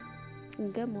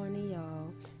Good morning,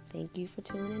 y'all. Thank you for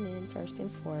tuning in first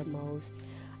and foremost.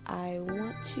 I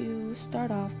want to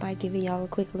start off by giving y'all a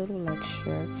quick little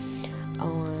lecture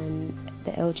on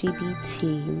the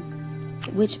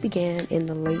LGBT, which began in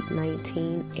the late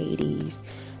 1980s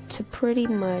to pretty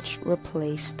much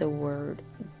replace the word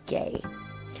gay,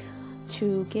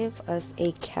 to give us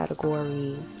a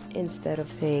category instead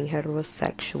of saying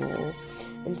heterosexual,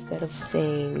 instead of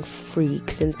saying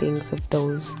freaks and things of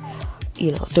those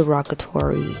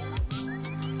derogatory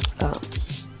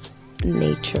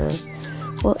nature.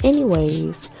 Well,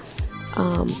 anyways,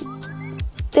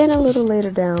 then a little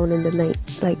later down in the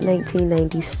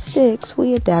 1996,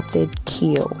 we adapted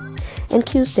Q. And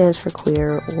Q stands for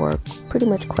queer, or pretty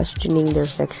much questioning their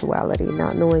sexuality,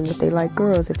 not knowing if they like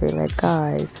girls, if they like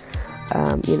guys.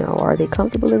 Are they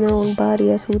comfortable in their own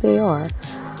body as who they are?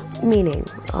 Meaning,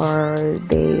 are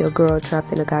they a girl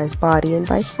trapped in a guy's body and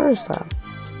vice versa?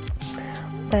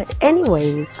 But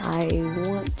anyways, I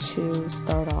want to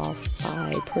start off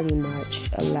by pretty much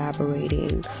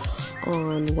elaborating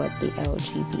on what the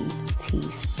LGBT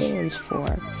stands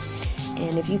for.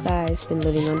 And if you guys been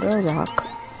living under a rock,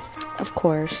 of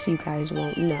course you guys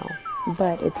won't know.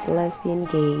 But it's lesbian,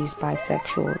 gays,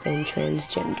 bisexual, and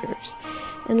transgenders.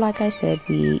 And like I said,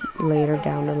 we later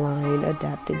down the line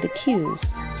adapted the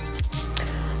Qs.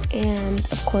 And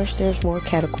of course there's more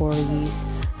categories.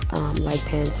 Like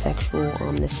pansexual,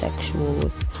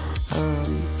 omnisexuals,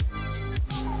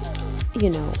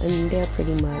 and they're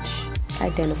pretty much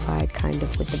identified kind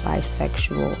of with the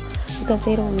bisexual because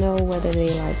they don't know whether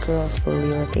they like girls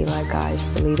fully or if they like guys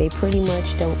fully. They pretty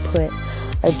much don't put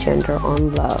a gender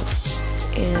on love.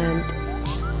 And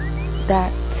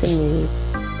that, to me,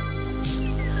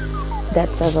 that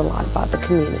says a lot about the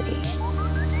community.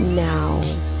 Now,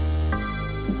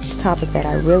 topic that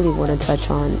I really want to touch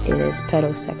on is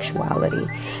pedosexuality,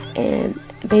 and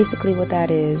basically what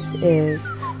that is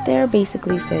they're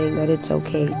basically saying that it's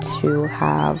okay to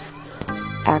have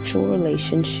actual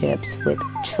relationships with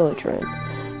children.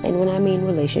 And when I mean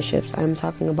relationships, I'm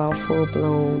talking about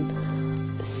full-blown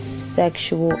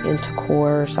sexual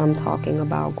intercourse. I'm talking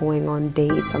about going on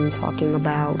dates. I'm talking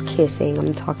about kissing.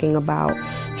 I'm talking about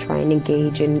trying to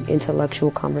engage in intellectual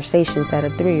conversations that a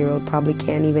 3-year-old probably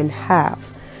can't even have.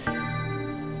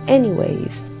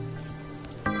 Anyways,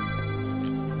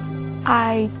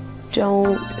 I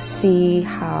don't see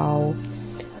how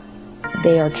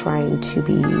they are trying to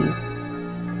be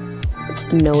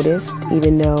noticed,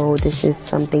 even though this is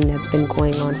something that's been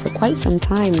going on for quite some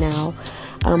time now.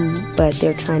 But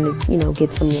they're trying to,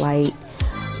 get some light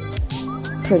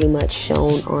pretty much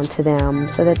shown onto them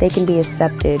so that they can be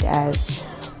accepted as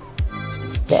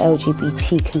the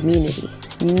LGBT community.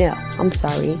 No, I'm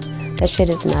sorry. That shit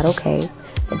is not okay.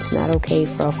 It's not okay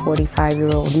for a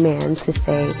 45-year-old man to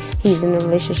say he's in a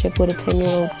relationship with a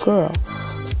 10-year-old girl,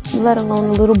 let alone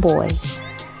a little boy.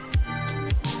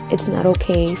 It's not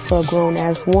okay for a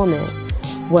grown-ass woman,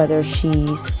 whether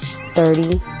she's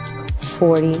 30,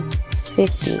 40,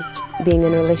 50, being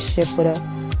in a relationship with a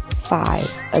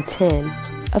 5, a 10,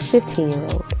 a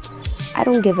 15-year-old. I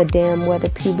don't give a damn whether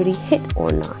puberty hit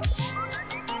or not.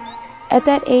 At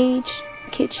that age,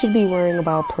 kids should be worrying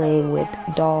about playing with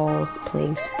dolls,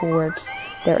 playing sports,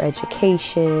 their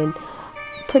education,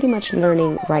 pretty much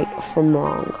learning right from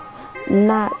wrong,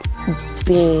 not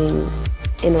being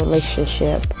in a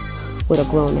relationship with a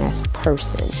grown-ass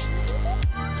person.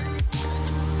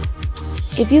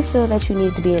 If you feel that you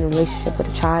need to be in a relationship with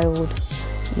a child,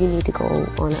 you need to go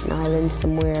on an island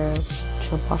somewhere,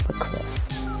 jump off a cliff,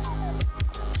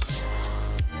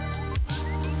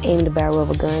 aim the barrel of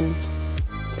a gun,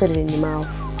 put it in your mouth,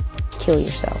 kill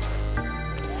yourself.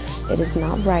 It is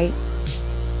not right.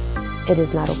 It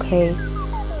is not okay.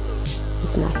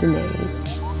 It's not humane.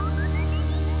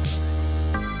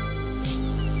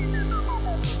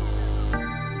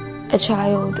 A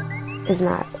child is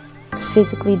not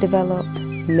physically developed,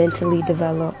 mentally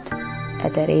developed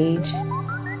at that age.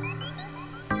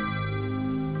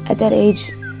 At that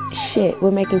age, shit,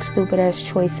 we're making stupid ass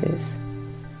choices.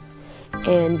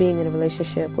 And being in a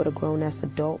relationship with a grown-ass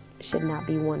adult should not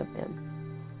be one of them,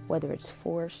 whether it's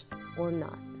forced or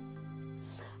not.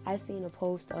 I seen a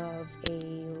post of a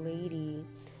lady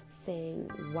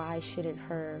saying why shouldn't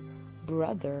her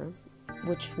brother,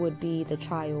 which would be the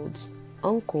child's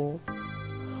uncle,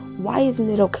 why isn't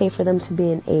it okay for them to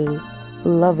be in a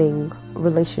loving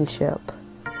relationship?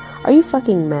 Are you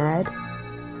fucking mad?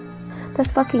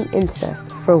 That's fucking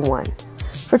incest, for one.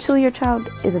 For two, your child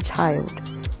is a child.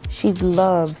 She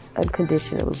loves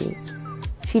unconditionally.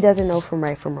 She doesn't know from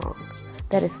right from wrong.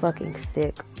 That is fucking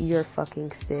sick. You're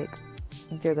fucking sick.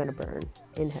 You're gonna burn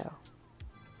in hell.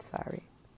 Sorry.